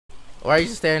Why are you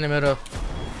just standing in the middle?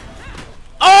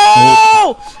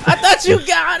 Oh! I thought you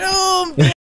got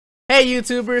him! Hey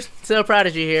YouTubers, Still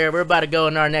Prodigy here. We're about to go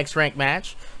in our next ranked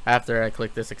match. After I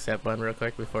click this accept button real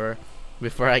quick before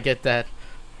I get that.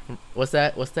 What's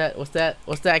that?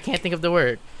 I can't think of the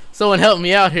word. Someone help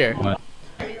me out here. What?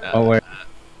 Word.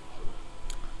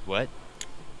 What?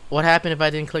 What happened if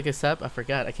I didn't click accept? I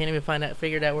forgot. I can't even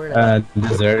figure that word out.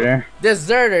 Deserter.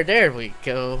 Deserter. There we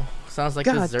go. Sounds like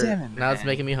God dessert. damn it, Now it's man.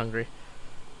 making me hungry.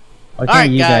 Why can't Alright,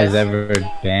 you guys. guys ever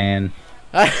ban?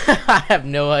 I have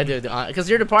no idea, because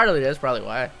you're the part of it. That's probably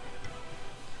why.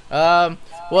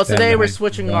 Well, today we're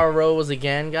switching our roles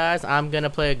again, guys. I'm gonna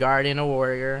play a guardian, a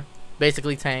warrior,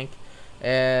 basically tank,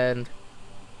 and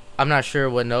I'm not sure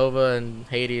what Nova and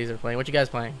Hades are playing. What you guys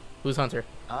playing? Who's Hunter?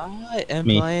 I am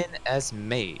Me. playing as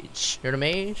mage. You're the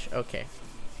mage. Okay.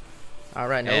 All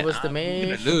right, And Nova's the I'm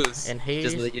mage, gonna lose. and Hades.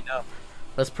 Just to let you know.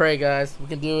 Let's pray, guys. We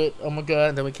can do it. Oh my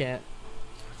God, then we can't.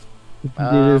 We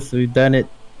can do this. We've done it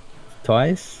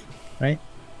twice, right?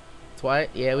 Twice?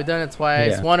 Yeah, we've done it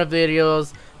twice. Yeah. One of the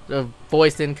videos, the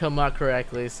voice didn't come out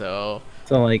correctly, so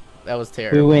So like that was we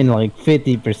terrible. win like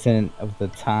 50% of the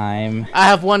time. I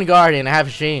have one guardian. I have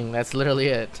Xing. That's literally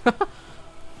it.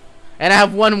 And I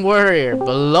have one warrior.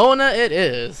 Bologna it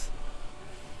is.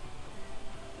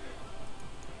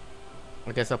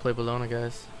 I guess I'll play Bologna,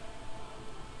 guys.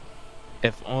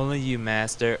 If only you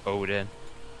master Odin.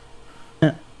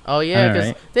 Oh yeah, because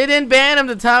Alright. they didn't ban him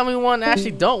the time we won.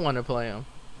 Actually, don't want to play him.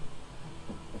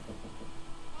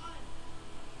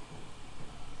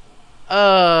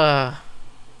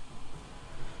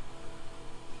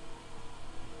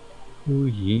 Ooh,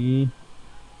 yeah.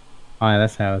 Oh, yeah,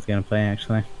 that's how I was gonna play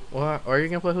actually. What? Or are you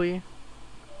gonna play Hui?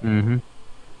 Mm-hmm.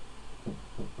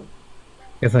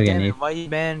 Guess I'll get Damn you. it, why you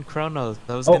ban Chronos?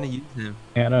 I was Oh. gonna use him.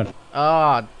 Yeah, I don't.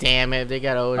 Oh damn it! They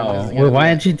got Odin. Oh, This is well, gonna why be-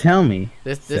 didn't you tell me?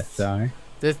 This. Sorry.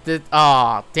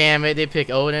 Oh damn it! They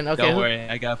pick Odin. Okay. Don't worry,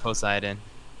 I got Poseidon.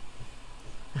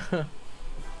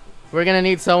 We're gonna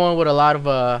need someone with a lot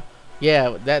of yeah,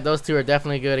 those two are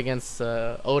definitely good against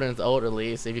Odin's ult at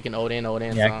least. If you can Odin.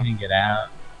 Yeah, I couldn't get out.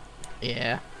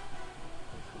 Yeah.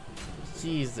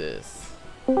 Jesus.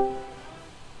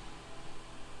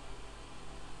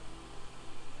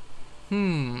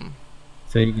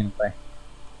 So you can play.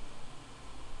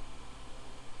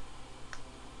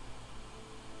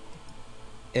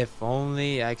 If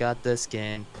only I got the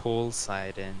skin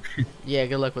Poseidon. Yeah,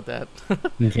 good luck with that.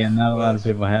 Yeah, not a lot of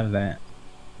people have that.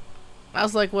 I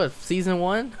was like, what, season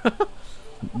 1?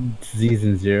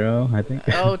 Season 0, I think.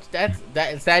 Oh,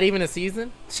 is that even a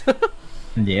season?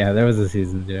 Yeah, there was a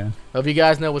season 0. If you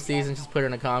guys know what season, just put it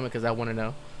in a comment because I want to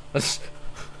know.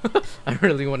 I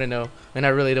really want to know, and I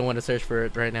really don't want to search for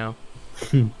it right now.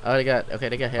 Oh, they got Oh,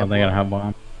 head they got a hot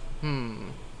bomb.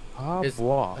 His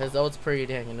ult's pretty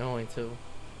dang annoying too,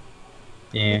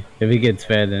 Yeah, if he gets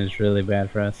fed, then it's really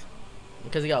bad for us.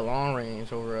 because he got long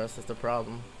range over us. That's the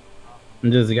problem.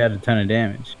 And just got a ton of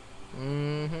damage.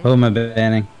 Mm-hmm. Who am I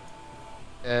banning?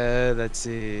 Let's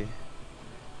see.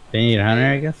 They need a hunter,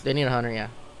 I guess. They need a hunter, yeah.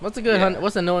 What's a good Yeah. hunter?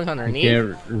 What's a knowing hunter? Need?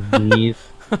 Yeah, need.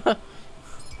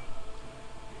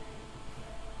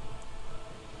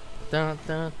 Dun,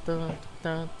 dun, dun,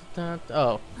 dun, dun.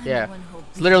 Oh, yeah.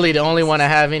 It's literally the only one I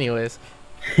have, anyways.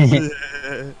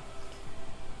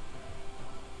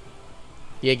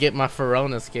 Yeah, get my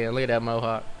Verona skin. Look at that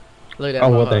mohawk. Look at that Oh,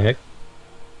 mohawk. what the heck?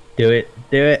 Do it.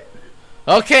 Do it.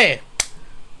 Okay.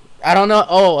 I don't know.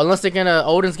 Oh, unless they're gonna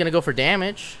Odin's gonna go for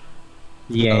damage.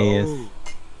 Yeah, he is.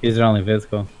 These are only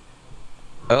physical.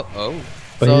 Oh.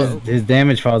 But So- his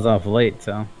damage falls off late,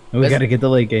 so we Let's- gotta get the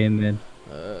late game then.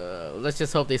 Let's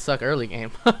just hope they suck early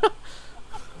game.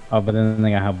 Oh, but then they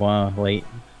got hot bomb late.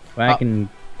 But I can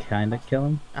kinda kill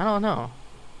him. I don't know.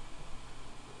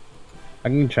 I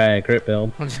can try a crit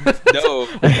build. No.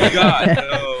 God,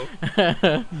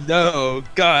 no. No.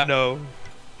 God, no.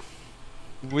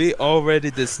 We already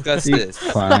discussed this.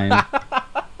 Fine. I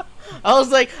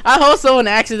was like, I hope someone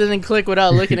accidentally click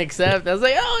without looking accept. I was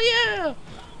like, oh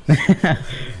yeah.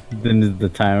 Then the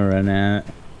timer run out.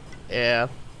 Yeah.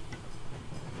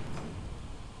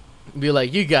 Be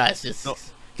like, you guys just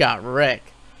got wrecked.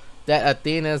 That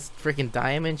Athena's freaking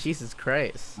diamond, Jesus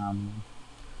Christ.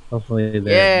 Hopefully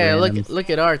they're Yeah, randoms. look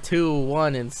at our 2,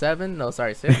 1, and 7. No,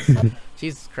 sorry, 6.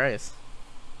 Jesus Christ.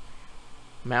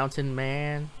 Mountain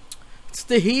Man. It's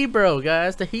the Hebrew,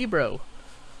 guys. The Hebrew.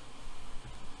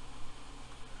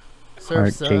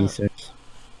 Heart Surf's up. chasers.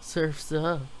 Surf's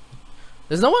up.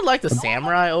 Does no one like the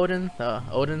Samurai Odin?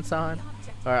 Odin sign?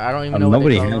 Or I don't even know what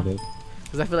Nobody they call has them. it.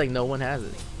 Because I feel like no one has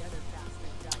it.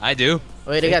 I do.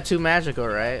 Wait, they got 2 magical,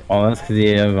 right? Oh, that's because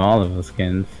you have all of the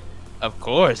skins. Of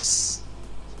course.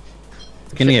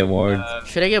 Can you get wards?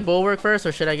 Should I get bulwark first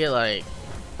or should I get like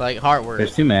heart work?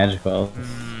 There's two magical.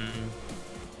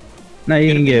 No,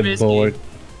 you can get bulwark.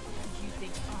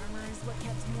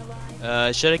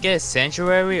 Should I get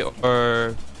sanctuary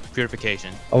or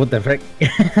purification? Oh, what the frick?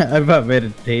 I bought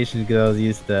meditation because I was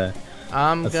used to.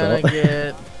 I'm assault. gonna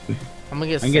get. I'm gonna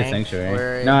get I can get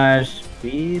sanctuary. sanctuary. No,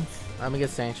 speeds. I'm gonna get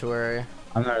sanctuary.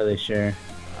 I'm not really sure.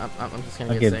 I'm just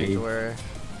gonna I'll get get beads. sanctuary.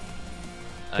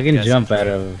 I can guess jump out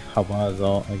sanctuary. of Haba's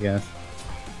ult, I guess.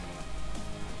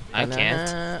 I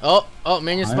can't. Oh,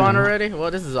 minion I spawn know. already?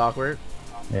 Well, this is awkward.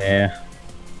 Yeah.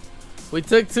 We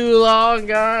took too long,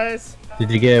 guys.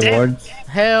 Did you get wards?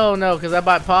 Hell no, because I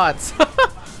bought pots.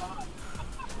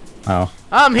 Oh.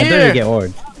 I'm I thought here. you get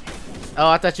wards. Oh,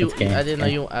 I thought you. That's game. I didn't know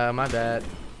you. My bad.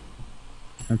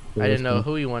 That's cool, I didn't that's know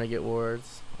cool. who you want to get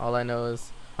wards. All I know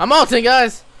is I'm ulting,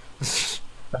 guys.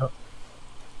 Oh,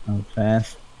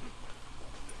 fast.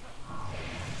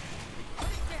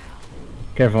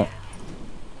 Careful.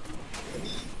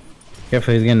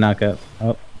 Careful, he's gonna knock up.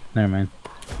 Oh, never mind.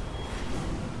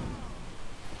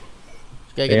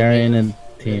 Gotta get They the are minion. in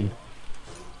a team.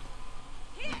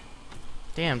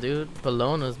 Damn, dude.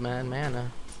 Bologna's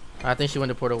mana. I think she went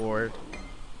to Port Ward.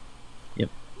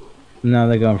 No,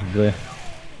 they're going for blue.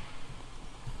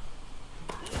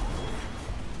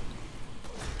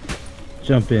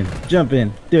 Jump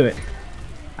in, do it.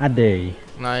 I dare you.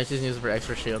 No, it's just used for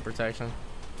extra shield protection.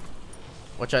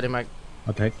 Watch out, they might.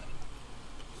 I'll take.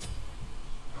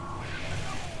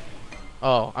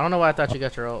 Oh, I don't know why I thought you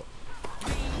got your ult.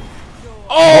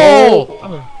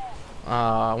 Oh!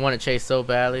 I want to chase so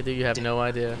badly, dude. You have no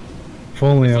idea. If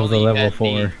only I was a only level at 4.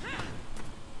 me.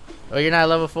 Oh, you're not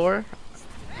level 4?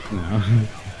 No.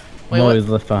 Wait, I'm always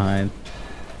left behind.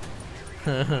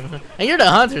 And you're the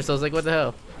hunter, so it's like, what the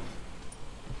hell?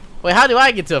 Wait, how do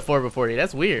I get to a 4 before you?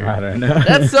 That's weird. I don't know.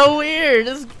 That's so weird.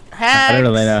 Just hacks. I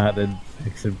don't really know how to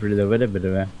explain the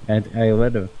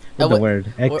word. Oh, The wait,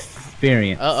 word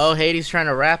experience. Oh, Hades trying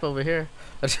to rap over here.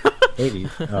 Hades.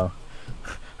 Oh.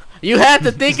 You had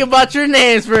to think about your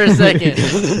names for a second.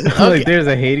 Like there's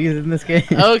a Hades in this game.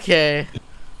 Okay.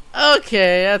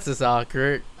 Okay, that's just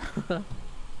awkward.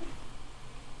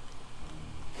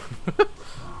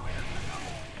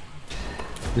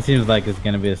 This seems like it's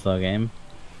gonna be a slow game.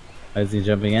 Is he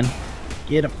jumping in?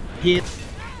 Get him! Hit!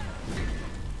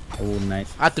 Oh,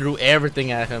 nice. I threw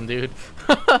everything at him, dude.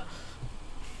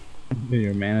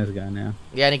 Your mana's gone now.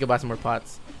 Yeah, I need to go buy some more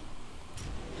pots.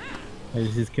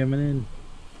 He's just coming in.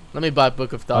 Let me buy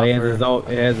Book of Oh, Thought. he has for- his ult.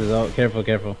 He has his ult. Careful,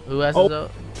 careful. Who has Oh. his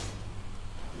ult?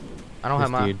 I don't This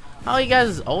have my. dude. Oh, you guys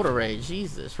is ult array.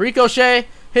 Jesus. Ricochet!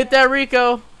 Hit that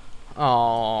Rico!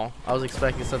 Oh, I was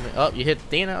expecting something. Oh, you hit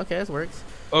Athena. Okay, this works.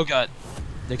 Oh god,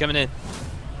 they're coming in.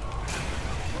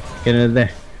 Get in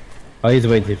there. Oh, he's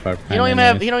way too far. He don't even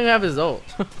have. He don't even have his ult.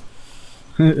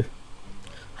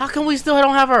 How come we still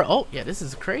don't have our ult? Yeah, this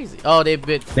is crazy. Oh, they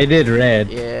bit. They did red,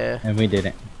 Yeah. and we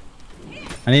didn't.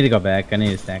 I need to go back. I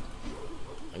need to stack.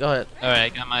 Go ahead. Alright,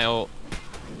 I got my ult.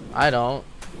 I don't,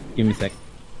 Give me a sec.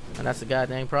 and that's the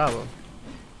goddamn problem.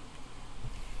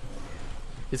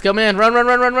 He's coming in. Run, run,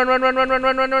 run, run, run, run, run, run, run,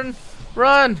 run, run, run,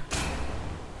 run.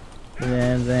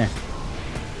 There.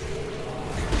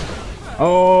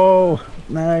 Oh,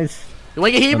 nice. You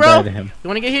wanna get heat, I'll bro? die to him. You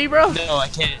wanna get heat, bro? No, I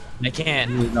can't. I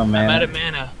can't. He's no I'm man. out of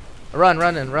mana. Run,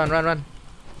 run, and run, run, run.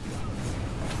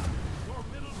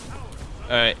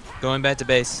 Alright, going back to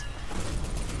base.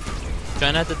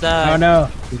 Try not to die. Oh no!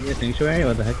 Is he a sanctuary?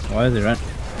 What the heck? Why is he run?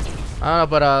 I don't know,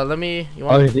 but let me. You Oh,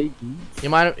 want? is he? You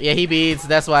mind? Yeah, he beats.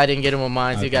 That's why I didn't get him with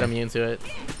mine. So you got Okay. immune to it.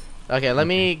 Okay, let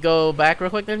me go back real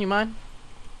quick. Then you mind?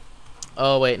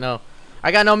 Oh wait, no.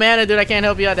 I got no mana, dude. I can't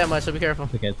help you out that much. So be careful.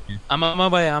 Okay, it's okay. I'm on my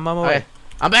way. I'm on my Okay, way.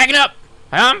 I'm backing up.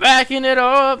 I'm backing it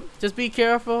up. Just be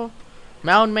careful.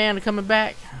 Mountain Man coming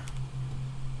back.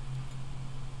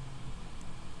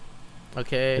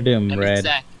 Okay. We're doing Let me red.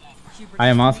 stack. I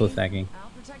am also stacking.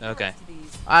 Okay.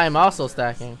 I am also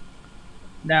stacking.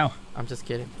 No. I'm just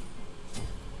kidding. Get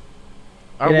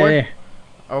out of here.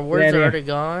 Our words outta are here. already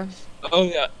gone. Oh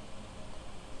god.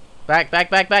 Back, back,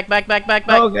 back, back, back, back, back,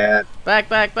 back, Oh god. back,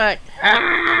 back, back.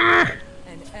 Ah!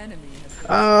 An enemy has been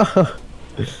Oh.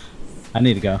 I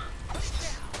need to go.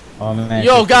 Oh man.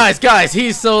 Yo, guys,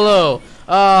 he's so low.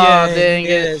 Oh, dang it.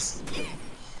 yes.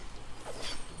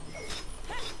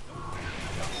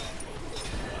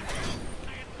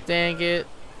 Dang it.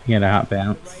 Get a hot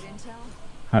bounce. right intel.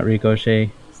 Hot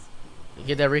ricochet.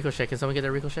 Get that ricochet. Can someone get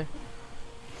that ricochet?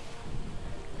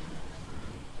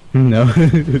 No.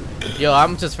 Yo,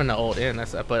 I'm just finna ult in.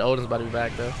 That's but Odin's about to be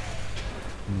back though.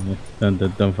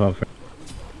 don't fall for.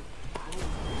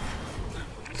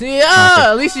 Yeah,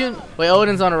 at least you. Wait,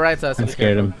 Odin's on the right side. So I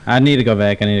scared him. I need to go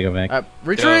back.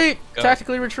 Retreat. Go.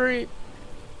 Tactically retreat.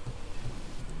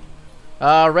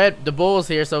 Red. The bull's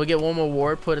here, so we get one more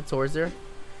ward. Put it towards there.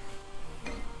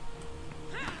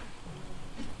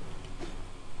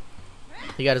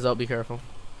 He got his ult. Be careful.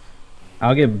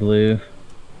 I'll get blue.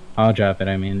 I'll drop it.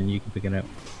 I mean, and you can pick it up.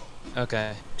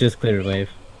 Okay. Just clear the wave.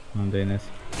 I'm doing this.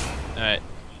 All right.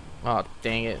 Oh,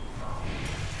 dang it.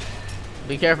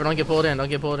 Be careful. Don't get pulled in. Don't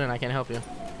get pulled in. I can't help you.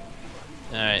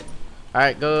 All right. All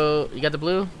right, go. You got the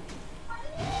blue?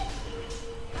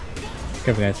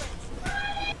 Careful, guys.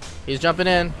 He's jumping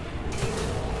in.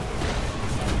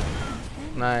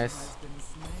 Nice.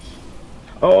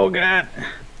 Oh god.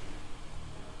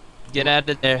 Get out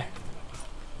of there.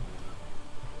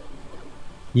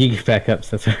 You get back up,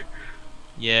 Sensor.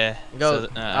 Yeah. Go. So,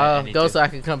 I need Go to. so I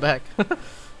can come back.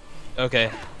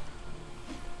 Okay.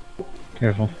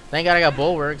 Careful. Thank God I got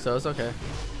bulwark, so it's okay.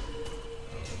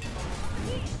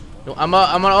 I'm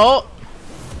on ult.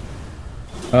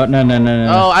 Oh no.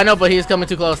 Oh, I know, but he's coming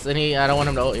too close, and I don't want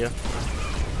him to ult you.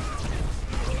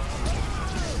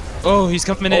 Oh, he's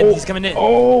coming in. He's coming in.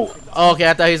 Oh. Oh, okay,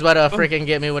 I thought he was about to freaking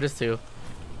get me with his 2.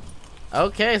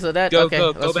 Okay, so that. Go, okay, go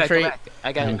let's back, retreat. go back.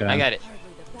 I got it. Okay. I got it. Hardly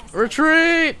the best,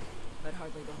 Retreat. but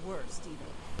hardly the worst either.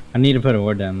 I need to put a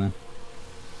ward down then.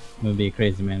 I'm gonna be a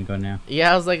crazy man. Go now.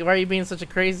 Yeah, I was like, why are you being such a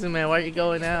crazy man? Why are you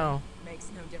going now? Makes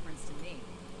no difference to me.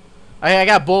 I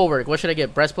got bulwark. What should I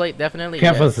get? Breastplate, definitely.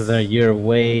 Careful, Yes. Sensor. You're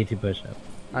way too pushed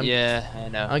up. Yeah, I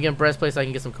know. I'm getting breastplate so I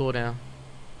can get some cooldown.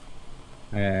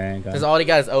 Alright, go. Because all he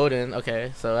got is Odin.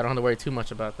 Okay, so I don't have to worry too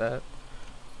much about that.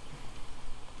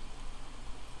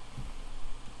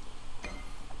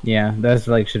 Yeah, that's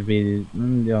like should be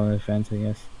the only defense, I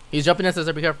guess. He's jumping in,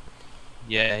 so be careful.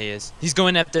 Yeah, he is. He's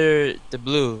going after the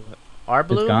blue. Our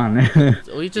blue? It's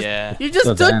gone. We just, Yeah. You just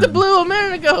So took the damn. blue a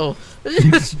minute ago.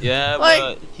 Yeah, Like-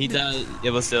 but he does.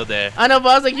 It was still there. I know, but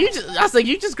I was like,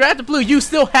 you just grabbed the blue. You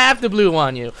still have the blue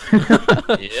on you.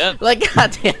 Yep. Like,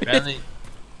 goddamn it.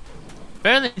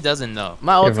 Apparently he doesn't know.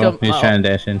 My ult's Careful. He's trying to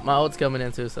dash in. My ult's coming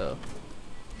in too, so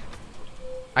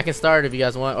I can start if you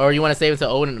guys want, or you want to save it to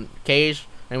Odin Cage,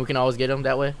 and we can always get him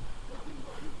that way.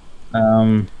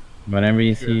 Whenever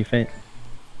you see fit.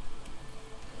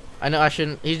 I know I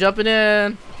shouldn't. He's jumping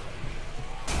in.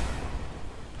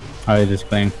 Oh, you're just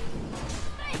playing.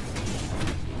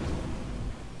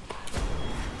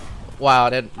 Wow,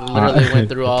 that literally went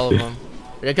through all of them.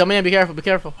 They're coming in. Be careful. Be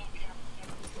careful.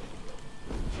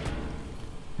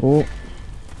 Oh. Ow!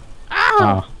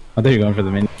 Oh, I thought you were going for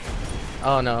the minion.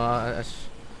 Oh no.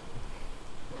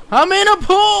 I'm in a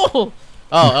pool.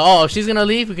 Oh, if she's gonna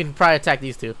leave, we can probably attack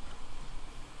these two.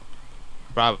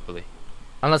 Probably.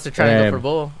 Unless they're trying to go for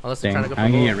bull. Unless they're Dang, trying to go for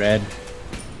I'm bull. gonna get red.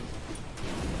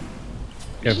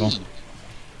 Careful.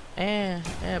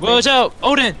 Watch out,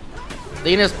 Odin!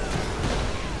 Lena's.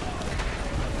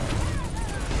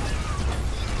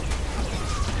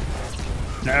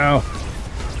 No.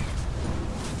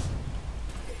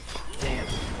 Damn.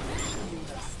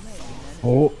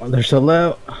 Oh, they're so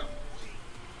low.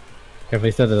 Careful,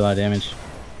 he still did a lot of damage.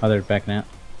 Oh, they're backing out.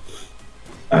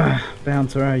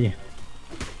 Bounce, where are you?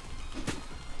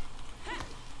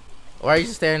 Why are you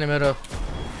just standing in the middle?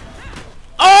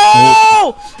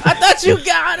 Oh! I thought you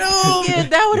got him! Yeah,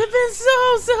 that would have been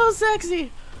so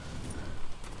sexy.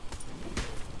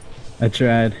 I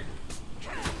tried.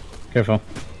 Careful.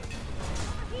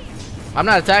 I'm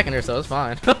not attacking her, so it's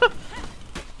fine.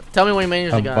 Tell me when your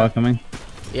minions are Ball gone. coming.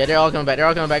 Yeah, they're all coming back. They're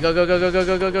all coming back. Go, go, go, go, go,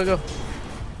 go, go, go, go.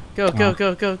 Go, go, Oh.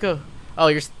 go, go, go. Oh,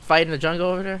 you're fighting the jungle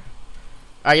over there?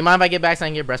 Alright, you mind if I get back so I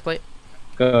can get breastplate?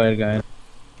 Go ahead, go ahead.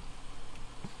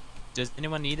 Does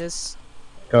anyone need this?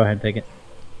 Go ahead, take it.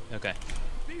 Okay.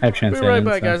 I have Be transcendence. right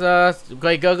back, guys.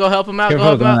 Wait, go help him out. Go Careful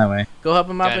help him going out. that way. Go help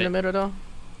him out Got in the it. middle, though.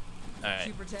 Alright.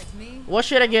 You protect me. What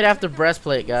should I get after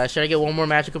breastplate, guys? Should I get one more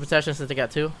magical protection since I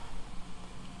got 2?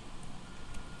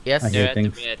 Yes? I They're hear at the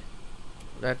things.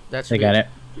 red. That should They be got it.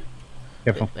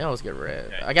 Careful. They always get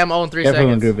red. I got my own 3 Careful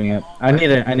when seconds. grouping up. I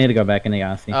need to go back in the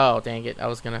Aussie. Oh, dang it. I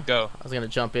was gonna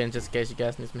jump in just in case you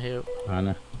guys need some help. Oh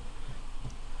no.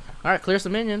 Alright, clear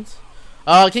some minions.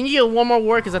 Can you get one more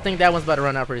ward? Because I think that one's about to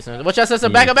run out pretty soon. Watch out, sister.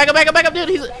 Back up, back up, back up, back up, dude.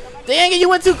 He's. Dang it, you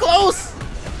went too close.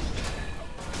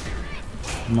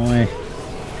 Moy.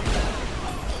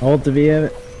 Hold to be of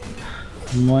it.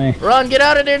 Moy. Run, get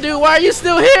out of there, dude. Why are you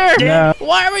still here? No.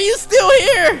 Why were you still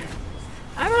here?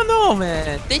 I don't know,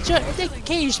 man. They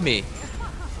caged me.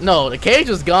 No, the cage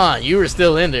was gone. You were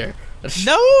still in there.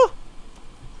 No!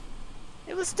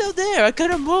 It was still there. I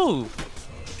couldn't move.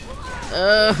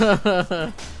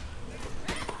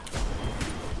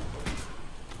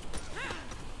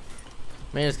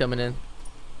 Man is coming in.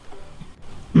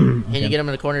 Can you get him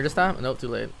in the corner this time? Nope, too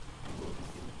late.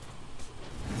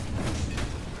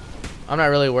 I'm not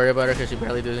really worried about her because she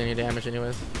barely does any damage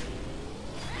anyways.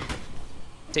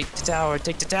 Take the tower,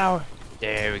 take the tower.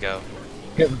 There we go.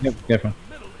 Careful.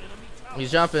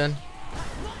 He's jumping.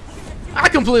 I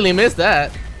completely missed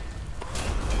that.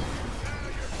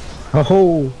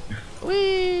 Oh,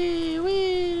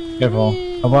 Wee. careful.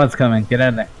 A bot's coming. Get out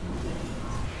of there.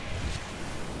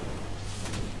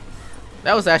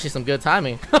 That was actually some good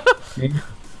timing. I'm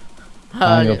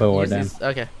gonna go put ward down.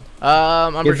 Okay.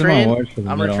 I'm Get some more wards for retreating.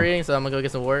 the I'm middle. retreating, so I'm gonna go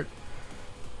get some ward.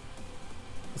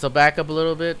 So back up a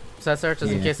little bit, Cesar,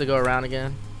 just in Yeah. case they go around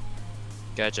again.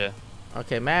 Gotcha.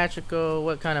 Okay, magical.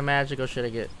 What kind of magical should I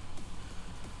get?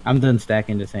 I'm done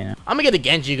stacking this ain't it. I'm gonna get the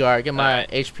Genji guard. Get my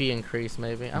Alright. HP increase,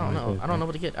 maybe. I don't know. Okay. I don't know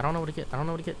what to get. I don't know what to get. I don't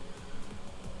know what to get.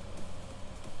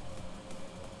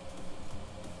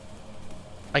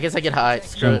 I guess I get high.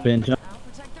 Screw Jump it. in, jump. I'll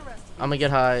protect the rest of I'm gonna you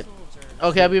get high. soldiers.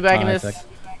 Okay, I'll be back in Alright, this. sec.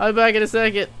 I'll be back in a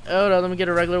second. Oh no, let me get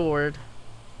a regular ward.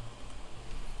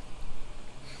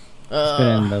 Put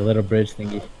in the little bridge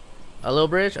thingy. A little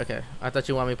bridge? Okay. I thought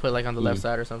you want me to put like on the left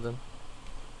side or something.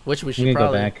 Which we You should can go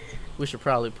probably back. we should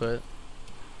probably put.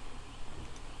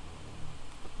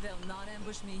 They'll not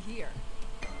ambush me here.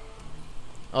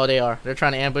 Oh, they are. They're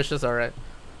trying to ambush us. All right.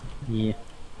 Yeah.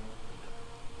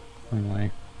 One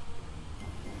way.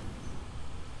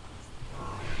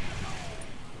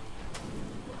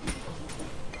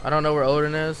 I don't know where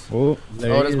Odin is. Oh,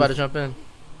 there Odin's he about to is. jump in.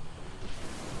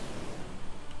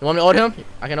 You want me to ult him?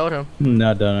 I can ult him.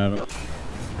 No, don't.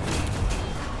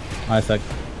 I suck.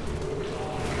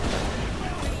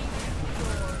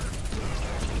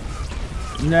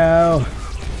 No.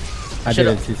 I did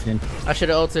Should've- it too soon. I should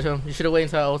have ulted him. You should have waited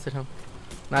until I ulted him.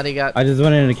 Now they got. I just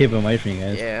wanted to keep him away from you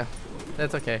guys. Yeah,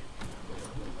 that's okay.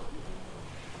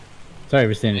 Sorry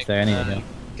for standing stack. I need to go.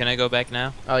 Can I go back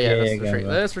now? Oh yeah, Yeah, let's go, retreat. go.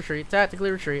 Let's retreat. Tactically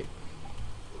retreat.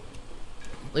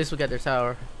 At least we got their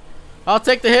tower. I'll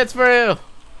take the hits for you.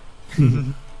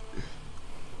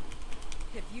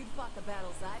 If you'd fought the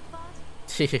battles I fought,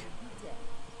 you'd be dead.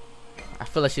 I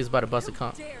feel like she's about to bust a Who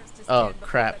comp. dares to Oh, stand before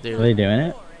crap, that dude. Are they doing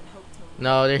it? door and hope to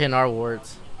No, they're hitting our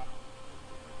wards.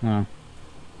 Oh.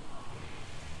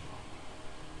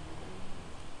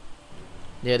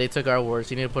 Yeah, they took our wards.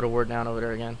 You need to put a ward down over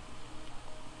there again.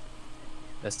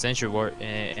 Let's sentry ward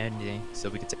and anything so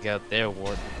we can take out their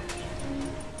ward.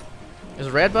 Is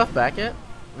red buff back yet?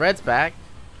 Red's back,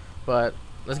 but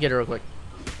let's get it real quick.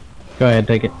 Go ahead,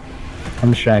 take it. I'm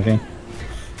distracting.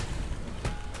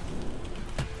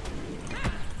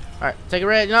 All right, take a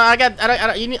red. No, I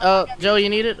don't. You need. Joe, you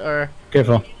need it or?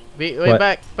 Careful. Wait, What?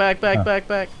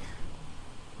 back.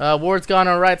 Ward's gone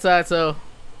on the right side, so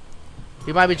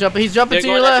he might be jumping. He's jumping They're to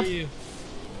your going left. after you.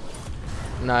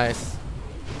 Nice.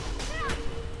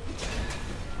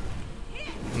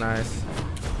 Nice.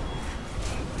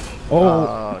 Oh.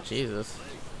 Oh, Jesus.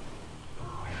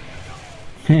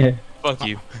 Fuck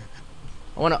you.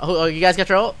 Oh, you guys got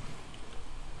your ult?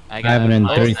 I have it in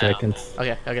ult 30 now. seconds.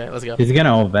 Okay, let's go. He's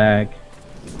gonna ult back.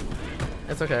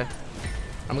 It's okay.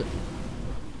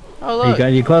 Oh, He look. got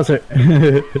you closer.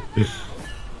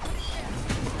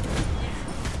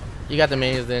 You got the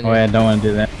minions, then. Oh, I don't want to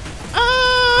do that.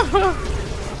 Ah!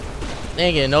 They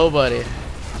ain't getting nobody.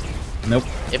 Nope.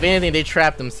 If anything, they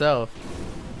trapped themselves.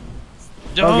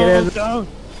 Oh, get in. Don't.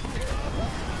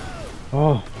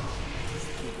 Oh.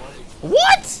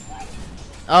 What?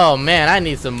 Oh, man, I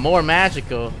need some more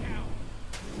magical.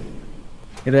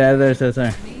 Get out of there,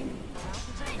 Cesar. me, I'll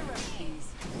protect the rest of these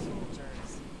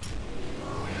soldiers.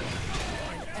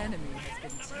 An enemy has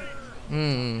been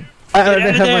taken. I don't Get out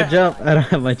of have my there. jump. I don't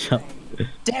have my jump.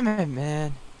 Damn it,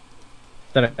 man.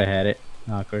 Thought I had it.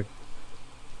 Awkward.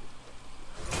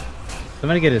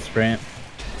 Somebody get a sprint.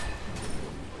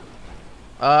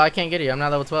 I can't get you. I'm not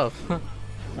level 12.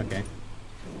 Okay.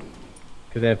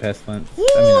 Because they have pestilence. Woo,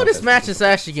 not this match is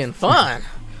actually getting fun.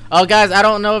 Oh, guys, I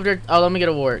don't know if they're... Oh, let me get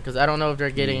a ward, because I don't know if they're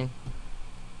getting...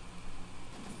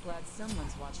 Glad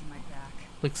someone's watching my back.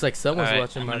 Looks like someone's Alright,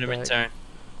 watching I'm my gonna back. return.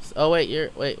 Oh,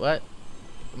 wait, wait, what?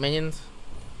 Minions?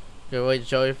 Okay, wait,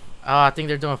 Joey. Oh, I think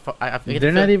they're doing... I get the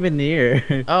They're not feel- even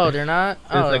near. Oh, they're not?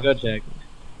 Cesar, Oh, go check.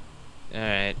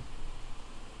 Alright.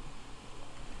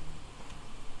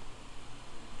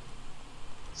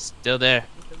 Still there.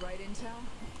 With the right intel,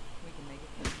 we can make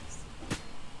it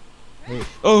famous.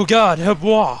 Oh god,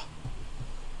 bois.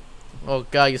 oh,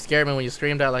 God, you scared me when you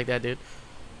screamed out like that, dude.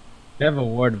 They have a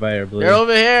ward by our blue. They're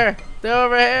over here. They're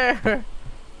over here.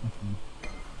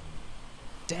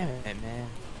 Damn it, man.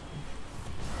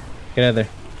 Get out of there.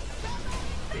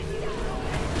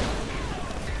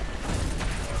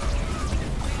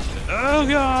 Oh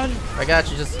god. I got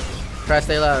you. Just try to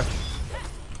stay loud.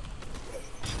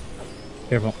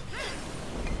 Careful.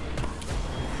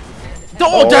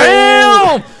 Oh,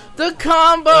 damn! The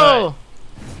combo. All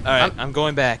right, I'm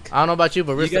going back. I don't know about you,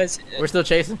 but we're still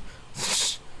chasing.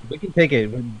 We can take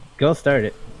it. Go start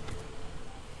it.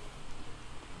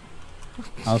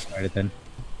 I'll start it then.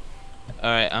 All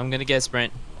right, I'm gonna get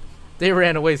sprint. They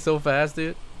ran away so fast,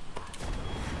 dude.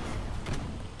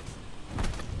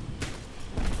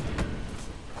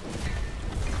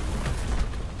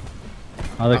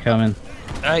 Oh, they're coming.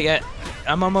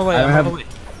 I'm on my way. I I'm on my way.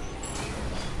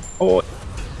 Oh,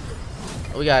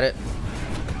 We got it.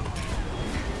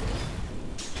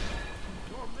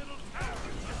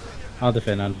 I'll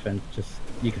defend. I'll defend. Just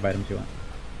you can fight him if you want.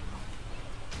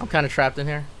 I'm kind of trapped in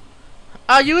here.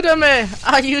 Ayúdame!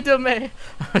 Ayúdame!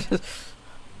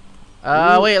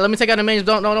 Wait, let me take out the mains.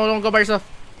 Don't go by yourself.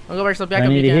 Don't go by yourself. Back I up.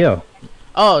 need You to can. heal.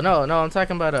 Oh no, I'm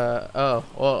talking about oh,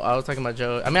 well, I was talking about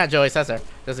Joey. I mean not Joey, Cesar,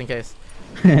 just in case.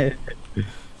 I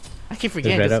keep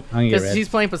forgetting red up. I'm gonna get because red. he's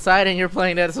playing Poseidon, you're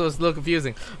playing that, so it's a little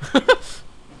confusing.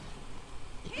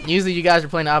 Usually you guys are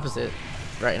playing the opposite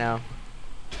right now.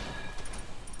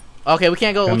 Okay, we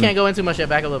can't go in too much yet.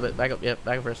 Back a little bit. Back up. Yep,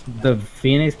 back up first. The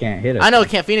Phoenix can't hit us. I know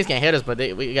Phoenix can't hit us, but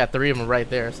we got 3 of them right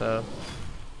there. So,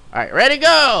 all right, ready,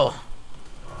 go!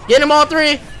 Get them all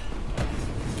 3.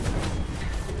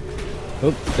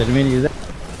 Oops, didn't mean to use that.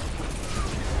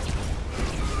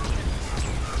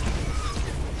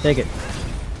 Take it.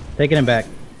 Taking him back.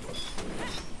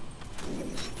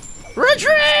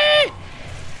 Retreat!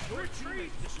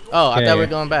 Oh, I thought we Okay. were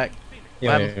going back.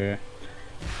 Yeah, happened? yeah.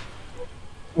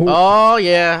 Oh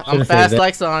yeah, I'm Should've fast saved it.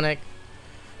 like Sonic.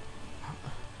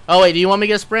 Oh wait, do you want me to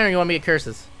get a sprint or you want me to get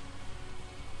curses?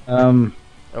 Or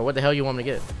what the hell you want me to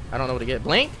get? I don't know what to get.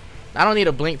 Blink? I don't need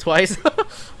a blink twice.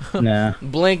 Nah.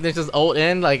 Blink, there's just ult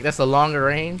in, like that's a longer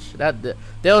range.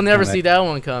 They'll never Okay. see that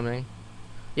one coming.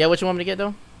 Yeah, what you want me to get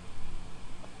though?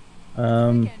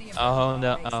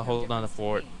 Hold on the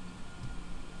fort.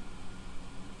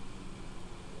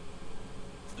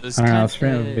 This I don't know. kinda-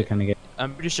 Sprint would be kind of good.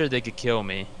 I'm pretty sure they could kill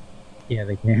me. Yeah,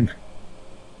 they can.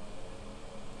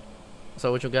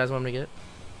 So what you guys want me to get?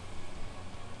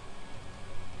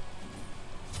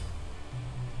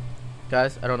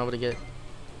 Guys, I don't know what to get.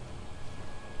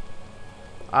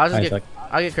 I'll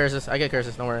get curses. I get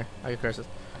curses. Don't worry. I get curses.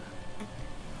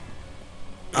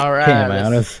 All right. Can't buy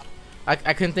autos. I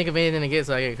couldn't think of anything to get,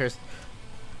 so I get curses.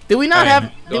 Did we not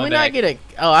have? Did we not get a?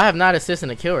 Oh, I have not assisted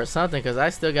a kill or something because I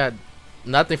still got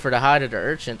nothing for the hide of the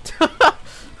urchin.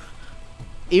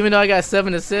 Even though I got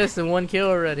 7 assists and 1 kill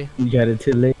already. You got it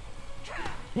too late.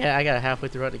 Yeah, I got it halfway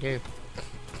throughout the game.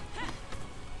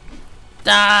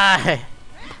 Die!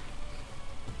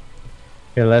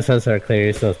 Here, let's us are clear.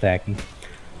 You're still stacking.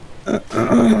 You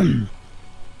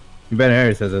better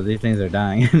hurry, Cesar. These things are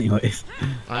dying anyways.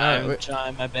 I'm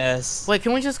trying my best. Wait,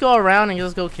 can we just go around and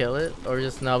just go kill it? Or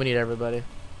just, no, we need everybody.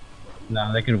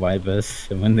 No, they can wipe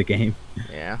us and win the game.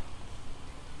 Yeah.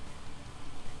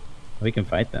 We can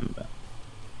fight them, but...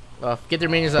 Well, get their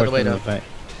minions out of the way, though. Fight.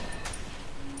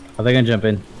 Are they gonna jump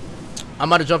in? I'm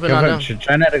about to jump in on them.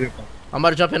 Try not to go. I'm about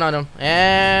to jump in on him.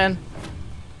 And...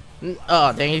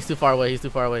 Oh, dang, he's too far away. He's too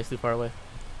far away. He's too far away.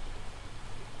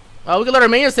 Oh, we can let our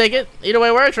minions take it. Either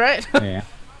way works, right? Yeah.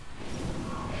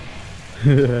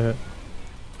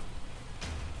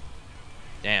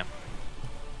 Damn.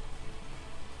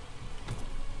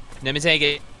 Let me take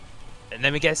it. And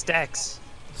let me get stacks.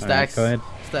 Stacks. All right, go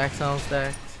ahead. Stacks on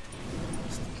stacks.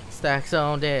 Stacks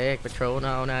on deck. Patrol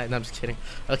all night. No, I'm just kidding.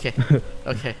 Okay.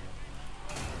 Okay.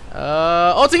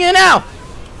 Ulting in now!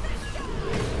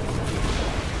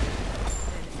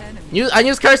 I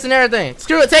use curse and everything.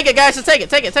 Screw it. Take it, guys. Just take it.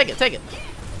 Take it. Take it. Take it.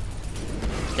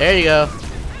 There you go.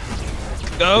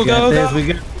 Go, We got go, this, go. we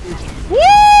got... Woo!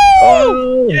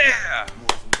 Oh! Yeah.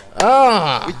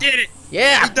 Oh. We did it.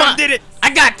 Yeah. We done did it.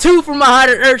 I got 2 from my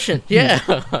hired urchin. Yeah.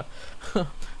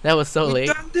 That was so We late.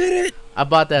 done did it. I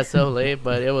bought that so late,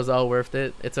 but it was all worth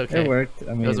it. It's okay. It worked.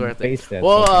 I mean, It was worth it. face that,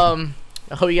 Well, so-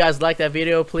 I hope you guys liked that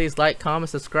video. Please like, comment,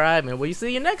 subscribe, and we'll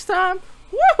see you next time.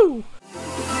 Woo!